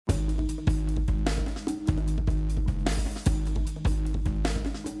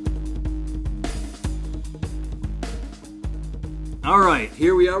All right,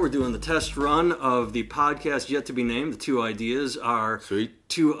 here we are. We're doing the test run of the podcast yet to be named. The two ideas are Sweet.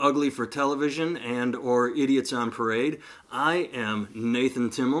 Too Ugly for Television and or Idiots on Parade. I am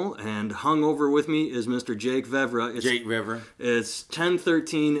Nathan Timmel, and hung over with me is Mr. Jake Vevra. It's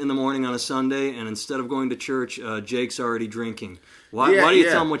 10:13 in the morning on a Sunday, and instead of going to church, Jake's already drinking. Why do you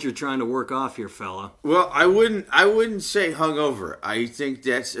tell him what you're trying to work off here, fella? Well, I wouldn't say hungover. I think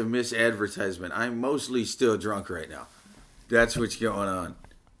that's a misadvertisement. I'm mostly still drunk right now. That's what's going on.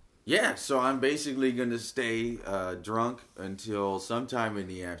 Yeah, so I'm basically going to stay drunk until sometime in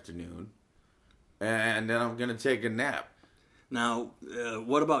the afternoon, and then I'm going to take a nap. Now,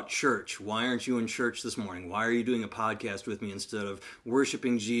 what about church? Why aren't you in church this morning? Why are you doing a podcast with me instead of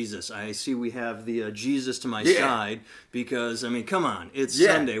worshiping Jesus? I see we have the Jesus to my side because, I mean, come on, it's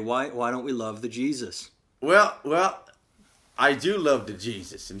Sunday. Why don't we love the Jesus? Well, I do love the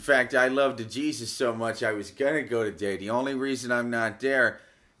Jesus. In fact, I love the Jesus so much I was going to go today. The only reason I'm not there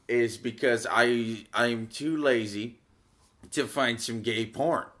is because I'm too lazy to find some gay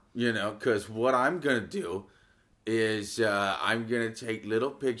porn, because what I'm going to do is I'm going to take little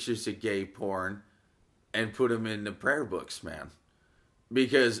pictures of gay porn and put them in the prayer books, man.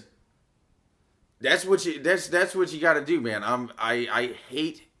 Because that's what you got to do, man. I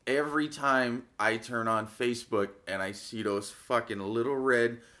hate every time I turn on Facebook and I see those fucking little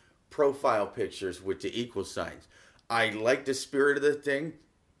red profile pictures with the equal signs. I like the spirit of the thing.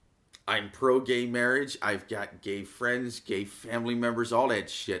 I'm pro-gay marriage. I've got gay friends, gay family members, all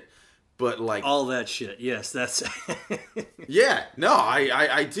that shit. But like all that shit, yes, that's. Yeah, no,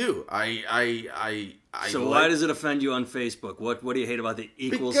 I do. I. So why does it offend you on Facebook? What do you hate about the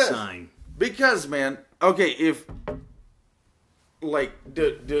equal sign? Because, man, okay, if like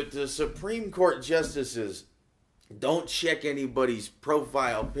the Supreme Court justices don't check anybody's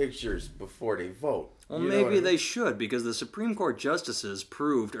profile pictures before they vote. Well, maybe they should, because the Supreme Court justices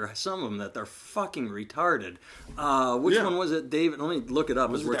proved, or some of them, that they're fucking retarded. Which one was it, David? Let me look it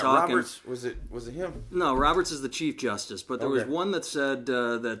up as we're talking. Roberts? Was it him? No, Roberts is the Chief Justice, but there was one that said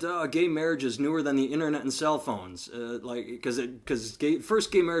that gay marriage is newer than the internet and cell phones, because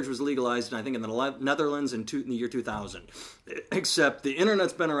first gay marriage was legalized, I think, in the Netherlands in the year 2000. Except the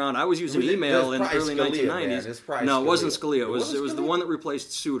internet's been around. I was using email in the early 1990s. No, it wasn't Scalia. It was the one that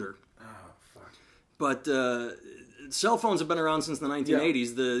replaced Souter. But cell phones have been around since the 1980s.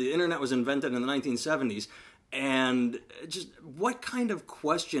 Yeah. The internet was invented in the 1970s. And just what kind of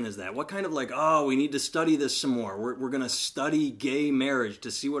question is that? What kind of we need to study this some more. We're going to study gay marriage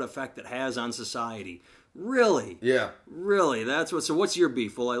to see what effect it has on society. Really? Yeah. Really? So what's your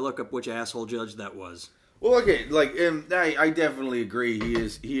beef? Will I look up which asshole judge that was? Well, okay, I definitely agree.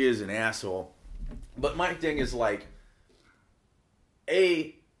 He is an asshole. But my thing is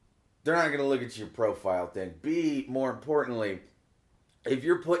they're not going to look at your profile thing. B, more importantly, if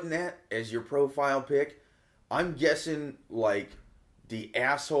you're putting that as your profile pic, I'm guessing the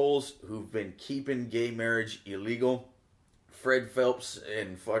assholes who've been keeping gay marriage illegal, Fred Phelps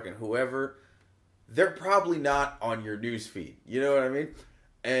and fucking whoever, they're probably not on your newsfeed. You know what I mean?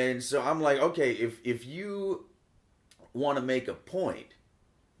 And so I'm like, okay, if you want to make a point,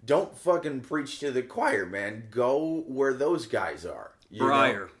 don't fucking preach to the choir, man. Go where those guys are.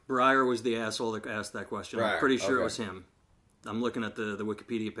 Breyer was the asshole that asked that question. I'm pretty sure it was him. I'm looking at the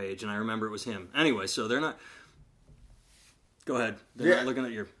Wikipedia page, and I remember it was him. Anyway, so they're not... Go ahead. They're not looking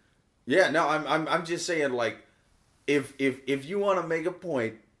at your... Yeah, no, I'm just saying, if you want to make a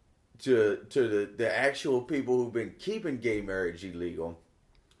point to the actual people who've been keeping gay marriage illegal,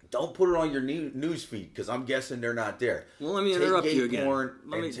 don't put it on your news feed, because I'm guessing they're not there. Well, let me interrupt you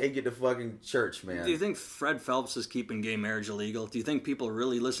again. Take it to fucking church, man. Do you think Fred Phelps is keeping gay marriage illegal? Do you think people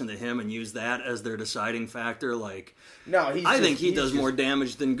really listen to him and use that as their deciding factor? No, I think he does more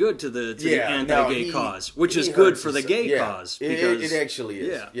damage than good to the anti-gay cause, which is good for the gay cause. Because, it actually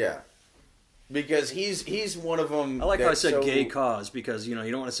is. Yeah. Because he's one of them. I like how I said gay cause, because you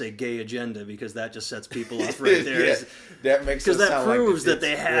don't want to say gay agenda, because that just sets people off right there. That makes because that proves that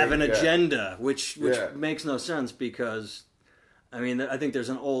they have an agenda, which makes no sense. Because I think there's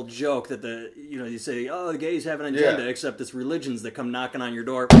an old joke that you say, the gays have an agenda, except it's religions that come knocking on your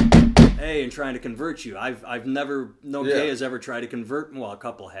door, hey, and trying to convert you. I've never gay has ever tried to convert. Well, a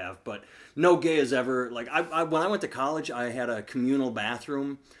couple have, but no gay has ever when I went to college, I had a communal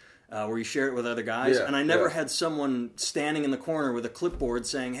bathroom. Where you share it with other guys, and I never had someone standing in the corner with a clipboard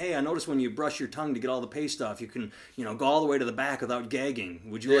saying, hey, I noticed when you brush your tongue to get all the paste off, you can, go all the way to the back without gagging.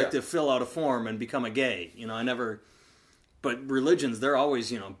 Would you like to fill out a form and become a gay? I never... But religions, they're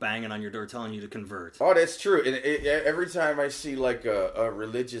always, banging on your door telling you to convert. Oh, that's true. And every time I see like a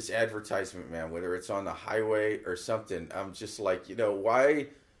religious advertisement, man, whether it's on the highway or something, I'm just like, why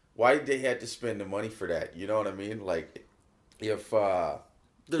they had to spend the money for that? You know what I mean? Like, if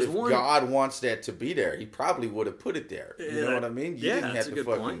God wants that to be there, he probably would have put it there. You know what I mean? You didn't have to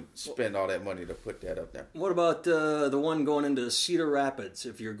fucking spend all that money to put that up there. What about the one going into Cedar Rapids?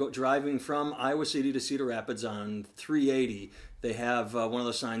 If you're driving from Iowa City to Cedar Rapids on 380, they have one of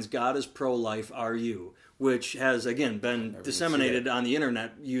those signs, God is pro-life, are you? Which has, again, been disseminated on the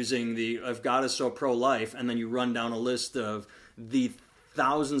internet using if God is so pro-life, and then you run down a list of the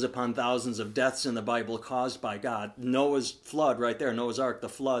thousands upon thousands of deaths in the Bible caused by God. Noah's flood right there, Noah's Ark, the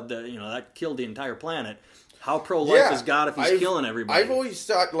flood that killed the entire planet. How pro-life is God if he's killing everybody? I've always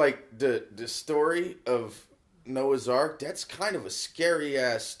thought like the story of Noah's Ark, that's kind of a scary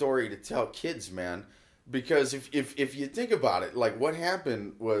ass story to tell kids, man. Because if you think about it, like what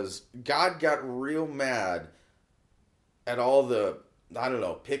happened was God got real mad at all the,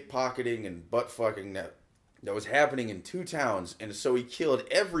 pickpocketing and butt fucking that was happening in 2 towns, and so he killed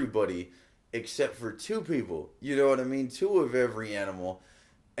everybody except for 2 people. You know what I mean? 2 of every animal.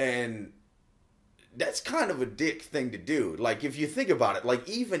 And that's kind of a dick thing to do. Like, if you think about it, like,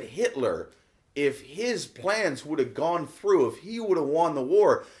 even Hitler, if his plans would have gone through, if he would have won the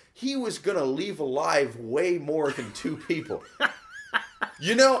war, he was going to leave alive way more than 2 people.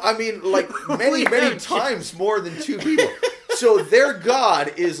 Many times more than 2 people. So their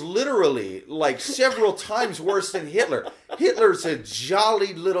God is literally like several times worse than Hitler. Hitler's a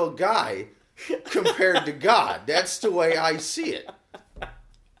jolly little guy compared to God. That's the way I see it.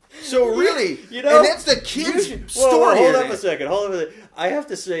 So really, and that's the kid's story. Hold up a second. I have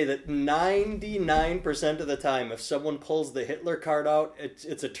to say that 99% of the time, if someone pulls the Hitler card out,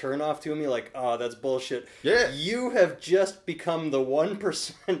 it's a turnoff to me. Like, oh, that's bullshit. Yeah. You have just become the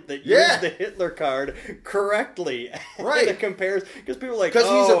 1% that use the Hitler card correctly. Right. It compares, because people are like, because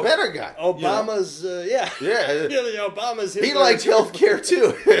he's a better guy. Obama's, Obama's Hitler. He liked healthcare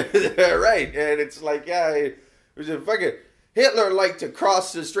too. Right. And it's like, it was a fucking... Hitler liked to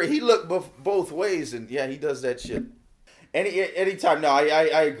cross the street. He looked both ways, and he does that shit. Anytime. No,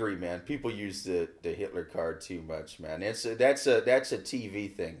 I agree, man. People use the Hitler card too much, man. That's a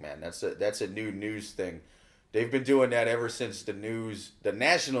TV thing, man. That's a new news thing. They've been doing that ever since the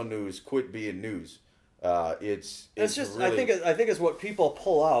national news quit being news. It's just really... I think it's what people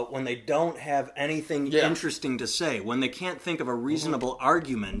pull out when they don't have anything interesting to say. When they can't think of a reasonable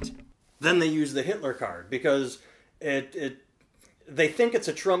argument, then they use the Hitler card because they think it's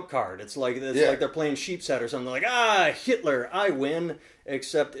a trump card. It's like they're playing sheep's head or something. Like, Hitler, I win.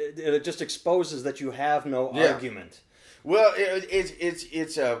 Except it just exposes that you have no argument. Well,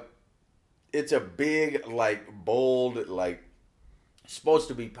 it's a big, like, bold, like, supposed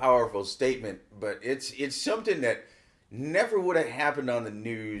to be powerful statement, but it's something that never would have happened on the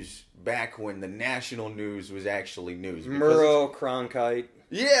news back when the national news was actually news. Murrow, Cronkite.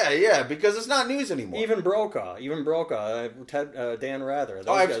 Yeah, because it's not news anymore. Even Brokaw, Dan Rather.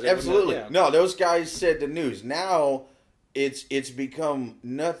 Absolutely. No, those guys said the news. Now, it's become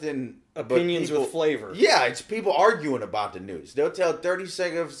nothing opinions but people, with flavor. Yeah, it's people arguing about the news. They'll tell 30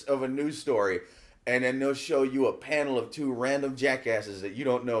 seconds of a news story, and then they'll show you a panel of 2 random jackasses that you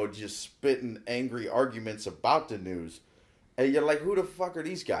don't know just spitting angry arguments about the news. And you're like, who the fuck are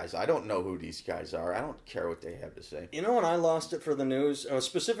these guys? I don't know who these guys are. I don't care what they have to say. You know when I lost it for the news?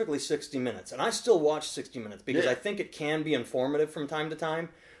 Specifically 60 Minutes. And I still watch 60 Minutes because I think it can be informative from time to time.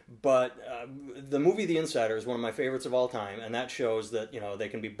 But the movie The Insider is one of my favorites of all time, and that shows that they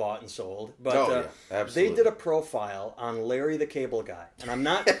can be bought and sold. But absolutely. They did a profile on Larry the Cable Guy, and I'm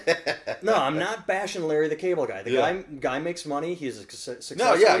not bashing Larry the Cable Guy. The guy makes money. He's a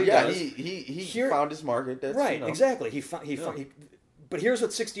successful. He found his market. That's, right, exactly. But here's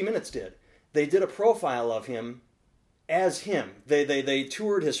what 60 Minutes did. They did a profile of him as him. They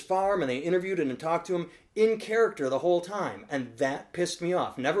toured his farm and they interviewed and talked to him in character the whole time, and that pissed me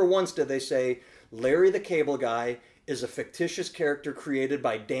off. Never once did they say Larry the Cable Guy is a fictitious character created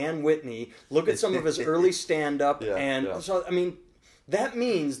by Dan Whitney. Look at some of his early stand-up, so I mean, that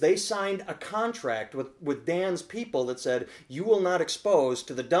means they signed a contract with Dan's people that said you will not expose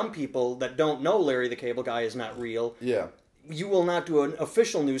to the dumb people that don't know Larry the Cable Guy is not real. Yeah. You will not do an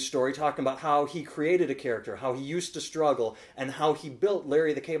official news story talking about how he created a character, how he used to struggle, and how he built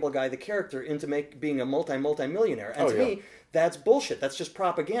Larry the Cable Guy, the character, into being a multi-millionaire. And to me, that's bullshit. That's just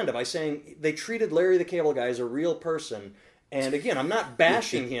propaganda by saying they treated Larry the Cable Guy as a real person. And again, I'm not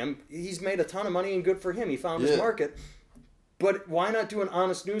bashing him. He's made a ton of money and good for him. He found his market. But why not do an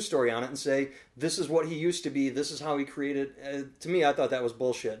honest news story on it and say, this is what he used to be, this is how he created... to me, I thought that was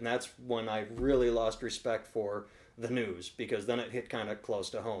bullshit, and that's when I really lost respect for the news, because then it hit kind of close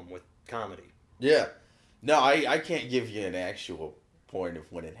to home with comedy. Yeah. No, I can't give you an actual point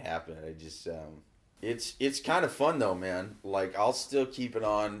of when it happened. I just... It's kind of fun, though, man. Like, I'll still keep it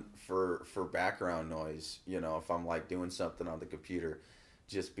on for background noise, you know, if I'm, like, doing something on the computer.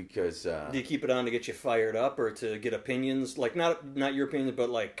 Just because... Do you keep it on to get you fired up or to get opinions? Like, not your opinions, but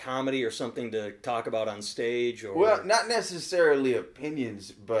like comedy or something to talk about on stage? Or Well, not necessarily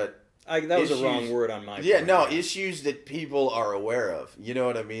opinions, but... that was a wrong word on my part. Yeah, no, issues that people are aware of. You know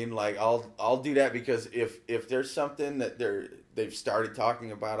what I mean? Like, I'll do that because if there's something that they've started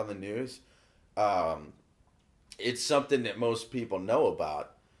talking about on the news, it's something that most people know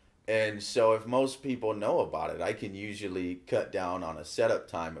about. And so if most people know about it, I can usually cut down on a setup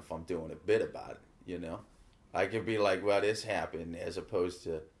time if I'm doing a bit about it, you know? I can be like, well, this happened, as opposed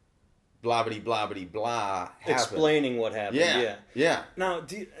to blah happened. Explaining what happened. Yeah. Now,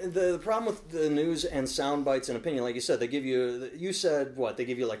 the problem with the news and sound bites and opinion, like you said, they give you. You said what? They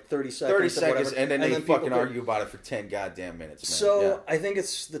give you like 30 seconds. 30 seconds, and then they fucking argue could, about it for 10 goddamn minutes. Man. So yeah. I think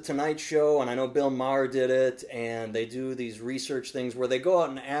it's the Tonight Show, and I know Bill Maher did it, and they do these research things where they go out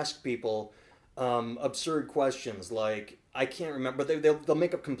and ask people absurd questions like. I can't remember, but they'll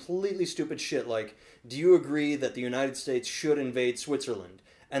make up completely stupid shit like, do you agree that the United States should invade Switzerland?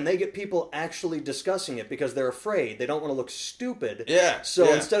 And they get people actually discussing it because they're afraid. They don't want to look stupid. Yeah.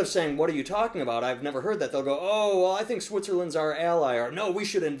 So instead of saying, what are you talking about? I've never heard that. They'll go, oh, well, I think Switzerland's our ally. Or, no, we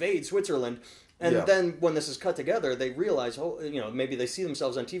should invade Switzerland. And then when this is cut together, they realize, maybe they see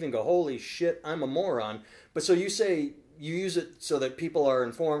themselves on TV and go, holy shit, I'm a moron. But so you say... You use it so that people are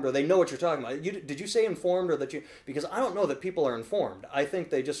informed or they know what you're talking about. Did you say informed or that you... Because I don't know that people are informed. I think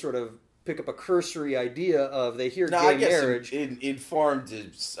they just sort of pick up a cursory idea of they hear gay marriage. Informed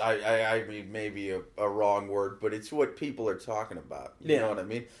is, I mean, maybe a wrong word, but it's what people are talking about. You know what I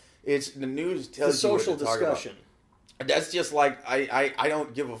mean? It's the news tells you what to talk about. Social discussion. That's just like, I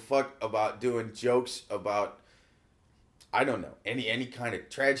don't give a fuck about doing jokes about, I don't know, any kind of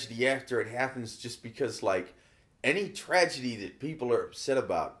tragedy after it happens just because, like, any tragedy that people are upset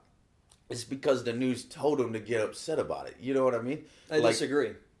about is because the news told them to get upset about it. You know what I mean? I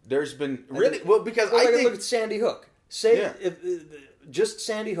disagree. There's been because I think look at Sandy Hook. Just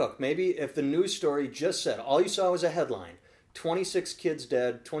Sandy Hook. Maybe if the news story just said all you saw was a headline: 26 kids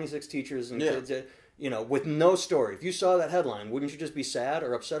dead, 26 teachers and kids dead. With no story. If you saw that headline, wouldn't you just be sad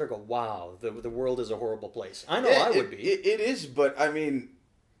or upset or go, "Wow, the world is a horrible place"? I know I would be. It is, but I mean.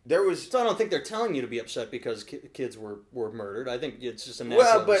 So I don't think they're telling you to be upset because kids were murdered. I think it's just a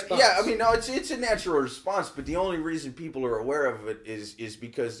natural response. Yeah, I mean, no, it's a natural response. But the only reason people are aware of it is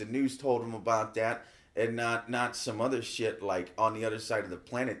because the news told them about that, and not some other shit like on the other side of the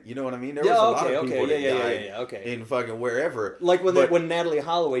planet. You know what I mean? There was a lot of people that died in fucking wherever. Like when Natalie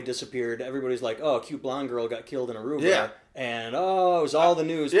Holloway disappeared, everybody's like, "Oh, a cute blonde girl got killed in Aruba." Yeah. And, it was all the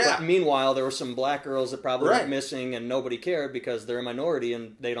news. Yeah. But meanwhile, there were some black girls that probably went missing and nobody cared because they're a minority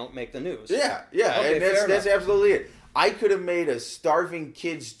and they don't make the news. Yeah. Okay, and that's absolutely it. I could have made a starving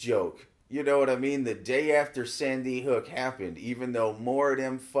kids joke, you know what I mean, the day after Sandy Hook happened, even though more of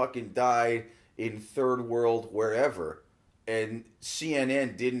them fucking died in third world wherever. And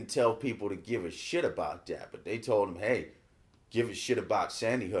CNN didn't tell people to give a shit about that, but they told them, hey, give a shit about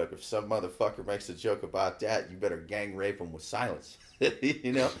Sandy Hook. If some motherfucker makes a joke about that, you better gang rape him with silence.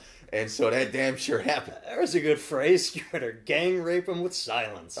 You know? And so that damn sure happened. There's a good phrase. You better gang rape him with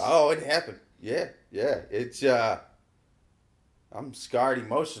silence. Oh, it happened. Yeah. It's, I'm scarred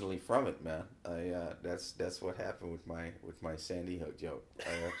emotionally from it, man. That's what happened with my Sandy Hook joke.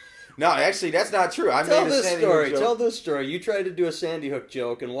 No, actually, that's not true. Tell this story. You tried to do a Sandy Hook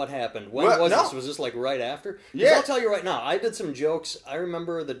joke, and what happened? When was this? Was this like right after? Yeah. I'll tell you right now. I did some jokes. I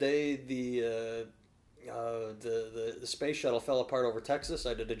remember the day the space shuttle fell apart over Texas.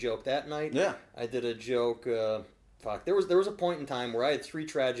 I did a joke that night. Yeah. I did a joke. There was a point in time where I had 3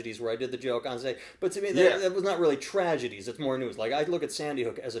 tragedies where I did the joke on say, but to me that was not really tragedies. It's more news. Like I look at Sandy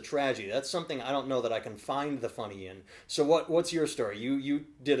Hook as a tragedy. That's something I don't know that I can find the funny in. So what's your story? You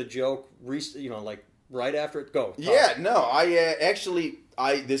did a joke, like right after it. Go. Talk. Yeah, no,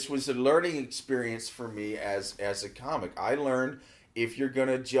 this was a learning experience for me as a comic. I learned if you're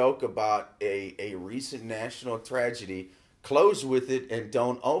gonna joke about a recent national tragedy, close with it and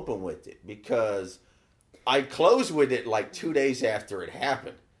don't open with it because. I closed with it like 2 days after it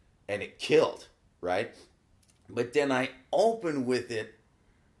happened, and it killed, right? But then I opened with it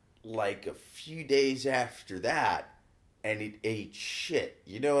like a few days after that, and it ate shit.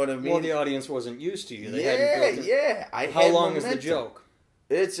 You know what I mean? Well, the audience wasn't used to you. They yeah, hadn't built it. yeah. How long is the joke?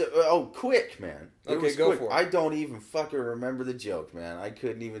 It's quick, man. Okay, go for it. I don't even fucking remember the joke, man. I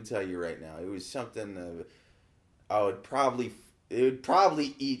couldn't even tell you right now. It was something I would probably. It would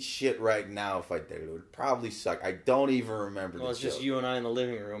probably eat shit right now if I did it. It would probably suck. I don't even remember the joke. Well, it's just you and I in the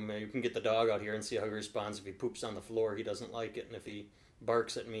living room. You can get the dog out here and see how he responds. If he poops on the floor, he doesn't like it, and if he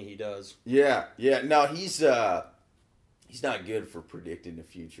barks at me, he does. Yeah. No, he's not good for predicting the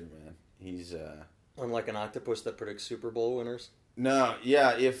future, man. He's unlike an octopus that predicts Super Bowl winners. No,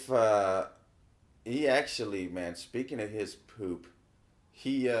 yeah. If he actually, man. Speaking of his poop,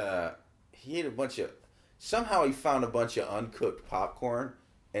 he ate a bunch of. Somehow he found a bunch of uncooked popcorn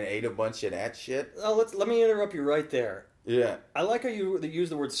and ate a bunch of that shit. Oh, let me interrupt you right there. Yeah. I like how you use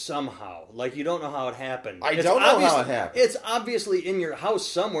the word somehow. Like you don't know how it happened. I don't know how it happened. It's obviously in your house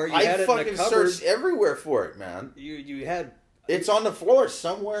somewhere. You I had it in a fucking cupboard. searched everywhere for it, man. You had... It's on the floor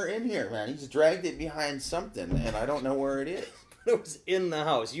somewhere in here, man. He's dragged it behind something, and I don't know where it is. It was in the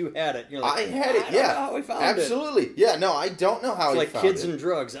house. You had it. You're like, I had it, yeah. I don't know how we found Absolutely. it. Yeah, no, I don't know how it's he like found kids it. and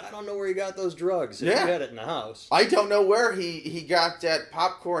drugs. I don't know where he got those drugs. If you had it in the house. I don't know where he got that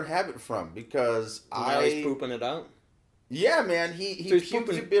popcorn habit from because Now he's pooping it out? Yeah, man. He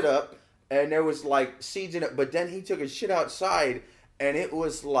puked a bit up, and there was like seeds in it, but then he took a shit outside, and it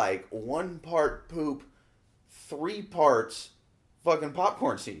was like 1 part poop, 3 parts fucking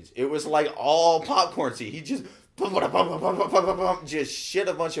popcorn seeds. It was like all popcorn seeds. He just shit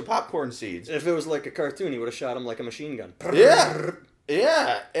a bunch of popcorn seeds. If it was like a cartoon, he would have shot him like a machine gun.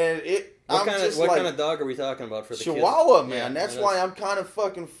 Yeah, and it. What kind of dog are we talking about for the Chihuahua, kids? man. That's why I'm kind of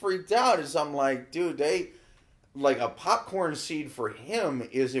fucking freaked out. Is I'm like, dude, like a popcorn seed for him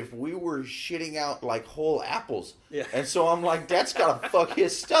is if we were shitting out like whole apples. Yeah. And so I'm like, that's gotta fuck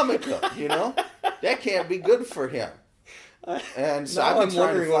his stomach up, you know? That can't be good for him. And so I've been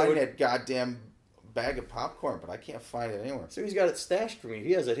trying to find that goddamn bag of popcorn, but I can't find it anywhere. So he's got it stashed from you.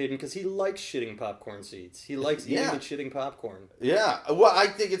 He has it hidden because he likes shitting popcorn seeds. He likes eating and shitting popcorn. Yeah. Well, I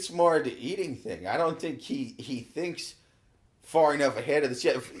think it's more the eating thing. I don't think he thinks far enough ahead of the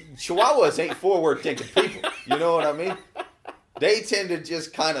shit. Chihuahuas ain't forward thinking people. You know what I mean? They tend to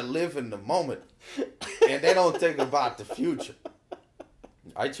just kind of live in the moment, and they don't think about the future.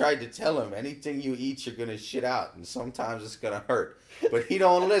 I tried to tell him anything you eat, you're gonna shit out, and sometimes it's gonna hurt. But he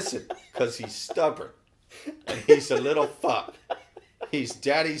don't listen because he's stubborn, and he's a little fuck. He's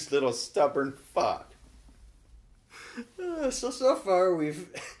daddy's little stubborn fuck. So far we've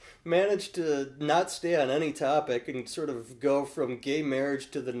managed to not stay on any topic and sort of go from gay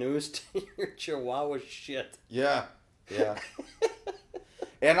marriage to the news to your Chihuahua shit. Yeah.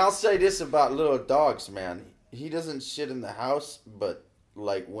 And I'll say this about little dogs, man. He doesn't shit in the house, but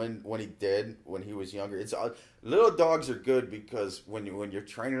like when he did when he was younger, it's little dogs are good because when you're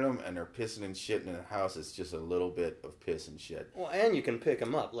training them and they're pissing and shitting in the house, it's just a little bit of piss and shit. Well, and you can pick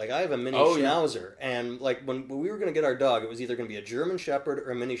them up. Like I have a mini Schnauzer, and like when we were going to get our dog, it was either going to be a German Shepherd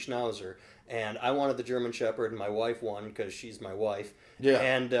or a mini Schnauzer, and I wanted the German Shepherd, and my wife won because she's my wife. Yeah,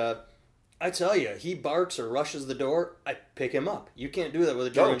 and I tell you, he barks or rushes the door, I pick him up. You can't do that with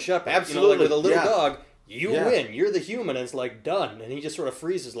a German Shepherd. Absolutely, like with a little dog. You win. You're the human, and it's like done. And he just sort of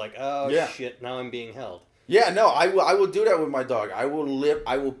freezes, like, oh shit, now I'm being held. Yeah, no, I will do that with my dog. I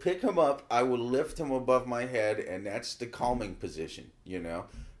will pick him up. I will lift him above my head, and that's the calming position, you know,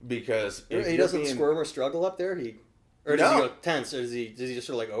 because he doesn't squirm or struggle up there. Or does he go tense? Or does he just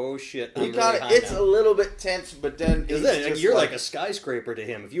sort of like, oh shit? It's a little bit tense, but then you're like a skyscraper to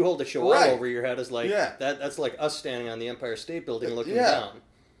him. If you hold a Chihuahua over your head, it's like that's like us standing on the Empire State Building looking down.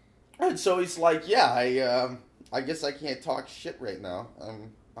 And so he's like, I guess I can't talk shit right now.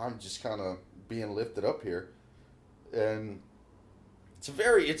 I'm just kind of being lifted up here, and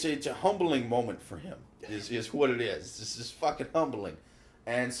it's a humbling moment for him. Is what it is. This is fucking humbling,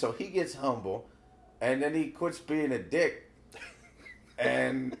 and so he gets humble, and then he quits being a dick,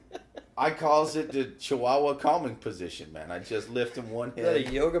 and I calls it the Chihuahua calming position, man. I just lift him one head. Is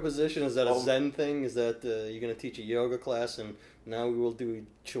that a yoga position? Is that a Zen thing? Is that you're going to teach a yoga class and now we will do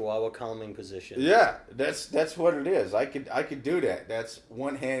Chihuahua calming position? Yeah, that's what it is. I could do that. That's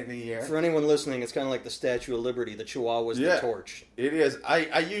one hand in the air. For anyone listening, it's kind of like the Statue of Liberty. The Chihuahua's the torch. It is.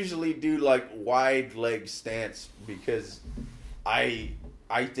 I usually do like wide leg stance because I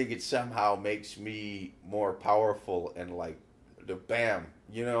think it somehow makes me more powerful and like the bam.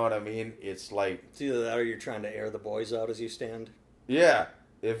 You know what I mean? It's like it's either that or you're trying to air the boys out as you stand. Yeah,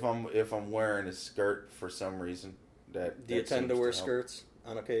 if I'm wearing a skirt for some reason, do you tend to wear skirts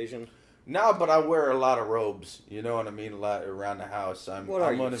on occasion? No, but I wear a lot of robes. You know what I mean? A lot around the house. I'm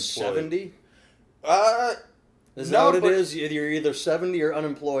unemployed. 70? Is that what it is? You're either 70 or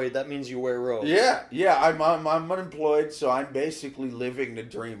unemployed. That means you wear robes. Yeah. I'm unemployed, so I'm basically living the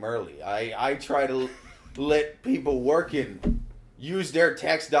dream early. I try to let people working use their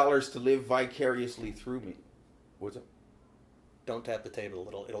tax dollars to live vicariously through me. What's up? Don't tap the table.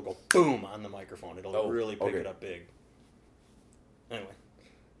 It'll go boom on the microphone. It'll really pick it up big. Anyway.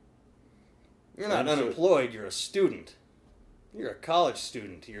 You're not unemployed. You're a student. You're a college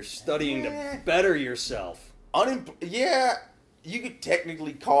student. You're studying to better yourself. Yeah, you could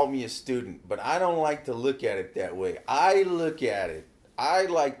technically call me a student, but I don't like to look at it that way. I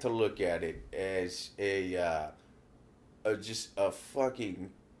like to look at it as just a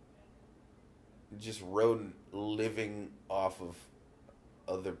fucking rodent living off of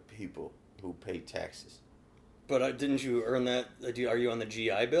other people who pay taxes. But didn't you earn that? Are you on the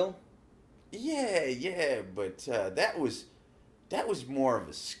GI Bill? Yeah, but that was more of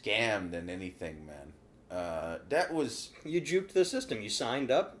a scam than anything, man. That was... You juked the system. You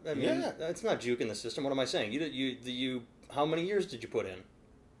signed up. I mean, that's not juking the system. What am I saying? You how many years did you put in?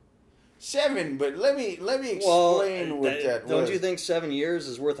 7, but let me explain what that was. Don't you think 7 years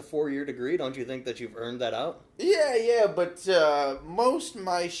is worth a 4-year degree? Don't you think that you've earned that out? Yeah, but most of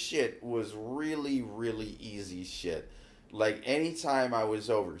my shit was really, really easy shit. Like, anytime I was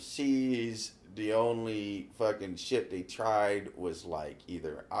overseas, the only fucking shit they tried was, like,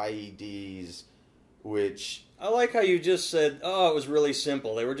 either IEDs... Which... I like how you just said, it was really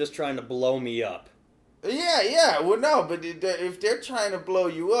simple. They were just trying to blow me up. Yeah. Well, no, but if they're trying to blow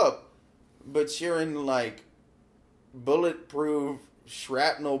you up, but you're in, like, bulletproof,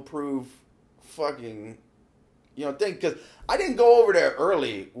 shrapnel-proof fucking, thing. Because I didn't go over there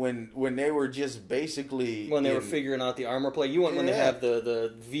early when they were just basically... When they were figuring out the armor plate. You went when they have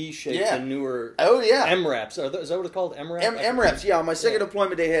the V-shaped and newer... Oh, yeah. MRAPs. Is that what it's called? MRAP? MRAPs, yeah. On my second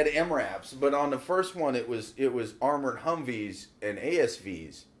deployment, they had MRAPs. But on the first one, it was armored Humvees and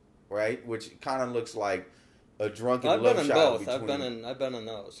ASVs, right? Which kind of looks like a drunken love child. I've been in both. I've been in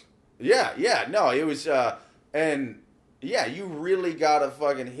those. Yeah. No, it was... and, yeah, you really gotta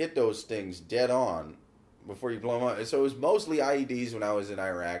fucking hit those things dead on before you blow them up. So it was mostly IEDs when I was in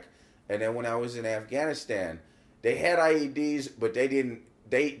Iraq, and then when I was in Afghanistan, they had IEDs, but they didn't.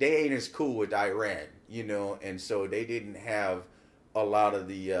 They ain't as cool with Iran, and so they didn't have a lot of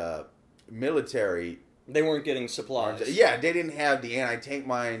the military. They weren't getting supplies. Yeah, they didn't have the anti-tank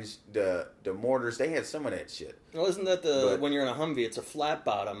mines, the mortars. They had some of that shit. Well, isn't that when you're in a Humvee, it's a flat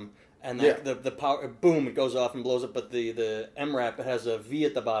bottom. And the power, boom, it goes off and blows up. But the MRAP has a V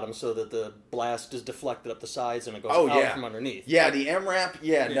at the bottom so that the blast is deflected up the sides and it goes out from underneath. Yeah, the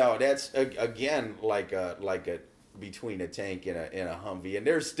MRAP. No, that's again like a between a tank and a Humvee. And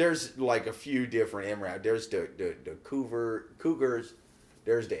there's like a few different MRAP. There's the Cougars.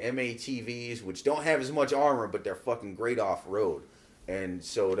 There's the MATVs, which don't have as much armor, but they're fucking great off road. And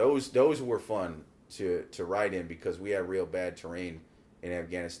so those were fun to ride in because we had real bad terrain in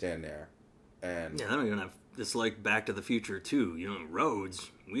Afghanistan there. And I don't even have... It's like Back to the Future 2. Roads.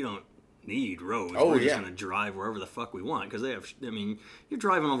 We don't need roads. We're just going to drive wherever the fuck we want. Because they have... you're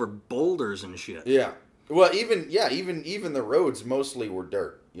driving over boulders and shit. Yeah. Well, even the roads mostly were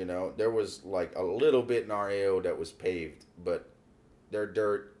dirt. There was like a little bit in our AO that was paved. But they're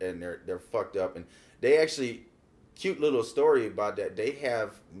dirt and they're fucked up. And they actually... Cute little story about that. They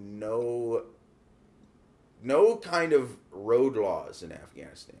have no kind of road laws in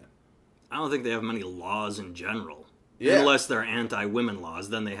Afghanistan. I don't think they have many laws in general. Yeah. Unless they're anti-women laws,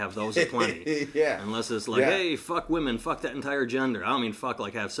 then they have those aplenty. Yeah. Unless it's like, hey, fuck women, fuck that entire gender. I don't mean fuck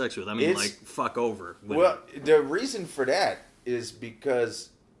like have sex with. I mean like fuck over women. Well, the reason for that is because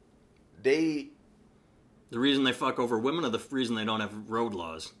The reason they fuck over women or the reason they don't have road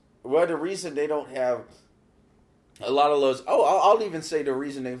laws? Well, the reason they don't have a lot of laws... I'll even say the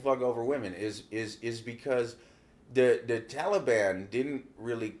reason they fuck over women is because the Taliban didn't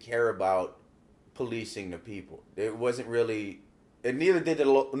really care about policing the people. It wasn't really... And neither did the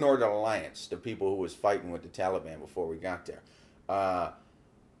Northern Alliance, the people who was fighting with the Taliban before we got there.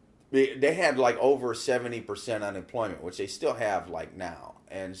 They had like over 70% unemployment, which they still have like now.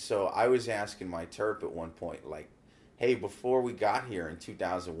 And so I was asking my Terp at one point, like, hey, before we got here in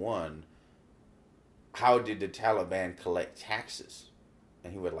 2001, how did the Taliban collect taxes?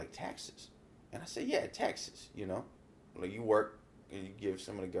 And he would like, taxes? And I said, yeah, taxes, Like you work and you give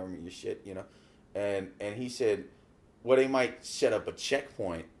some of the government your shit, And he said, well, they might set up a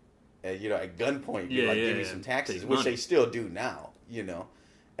checkpoint, at gunpoint, give me some taxes, which they still do now,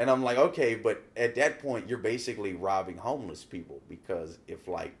 And I'm like, okay, but at that point, you're basically robbing homeless people because if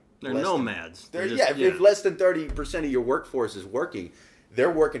like... They're nomads. If less than 30% of your workforce is working,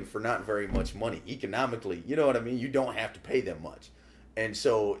 they're working for not very much money economically. You know what I mean? You don't have to pay them much. And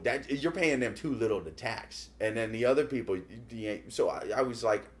so that you're paying them too little to tax. And then the other people, so I was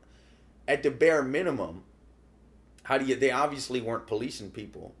like, at the bare minimum, how do you, they obviously weren't policing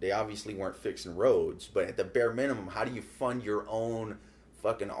people. They obviously weren't fixing roads. But at the bare minimum, how do you fund your own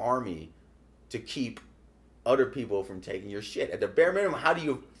fucking army to keep other people from taking your shit? At the bare minimum, how do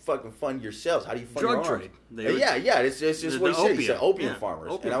you fucking fund yourselves? How do you fund drug your trade? Yeah, it's just what he said. He said opium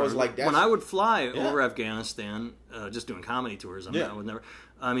farmers. Opium and I was farmers. like, that's... When I would fly over Afghanistan, just doing comedy tours, I would never...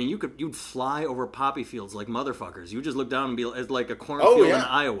 I mean, you'd fly over poppy fields like motherfuckers. You would just look down and be like a cornfield in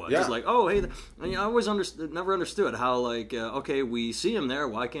Iowa. Just like, oh, hey. I always never understood how, like, okay, we see him there.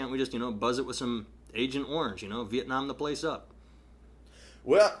 Why can't we just, buzz it with some Agent Orange, Vietnam the place up?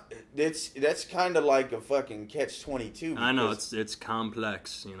 Well, that's kind of like a fucking catch-22. I know, it's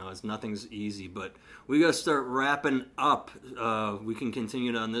complex. Nothing's easy. But we got to start wrapping up. We can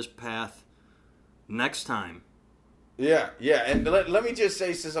continue on this path next time. Yeah, and let me just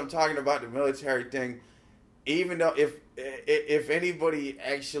say, since I'm talking about the military thing, even though if anybody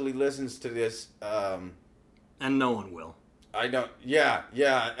actually listens to this, and no one will, I don't.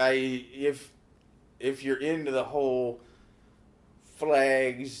 If you're into the whole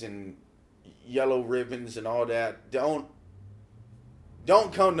flags and yellow ribbons and all that, don't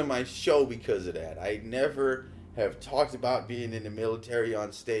come to my show because of that. I never have talked about being in the military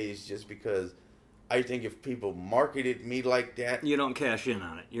on stage just because. I think if people marketed me like that... You don't cash in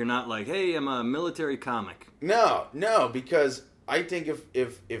on it. You're not like, hey, I'm a military comic. No, because I think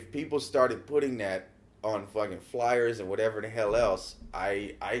if people started putting that on fucking flyers and whatever the hell else,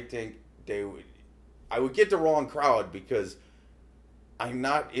 I think I would get the wrong crowd because I'm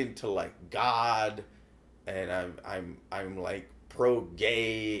not into like God and I'm like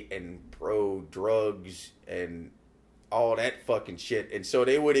pro-gay and pro-drugs and... all that fucking shit, and so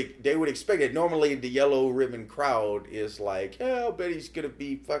they would expect it. Normally, the yellow ribbon crowd is like, yeah, I bet he's gonna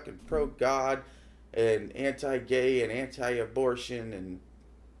be fucking pro God and anti-gay and anti-abortion and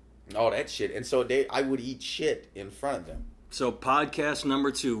all that shit. And so I would eat shit in front of them. So podcast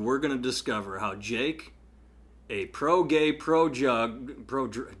number 2, we're gonna discover how Jake, a pro-gay, pro-gay,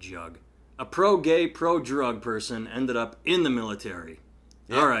 pro-drug person, ended up in the military.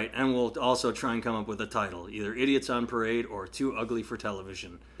 Yeah. All right, and we'll also try and come up with a title, either Idiots on Parade or Too Ugly for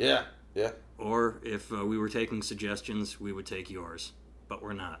Television. Yeah. Or if we were taking suggestions, we would take yours, but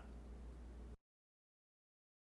we're not.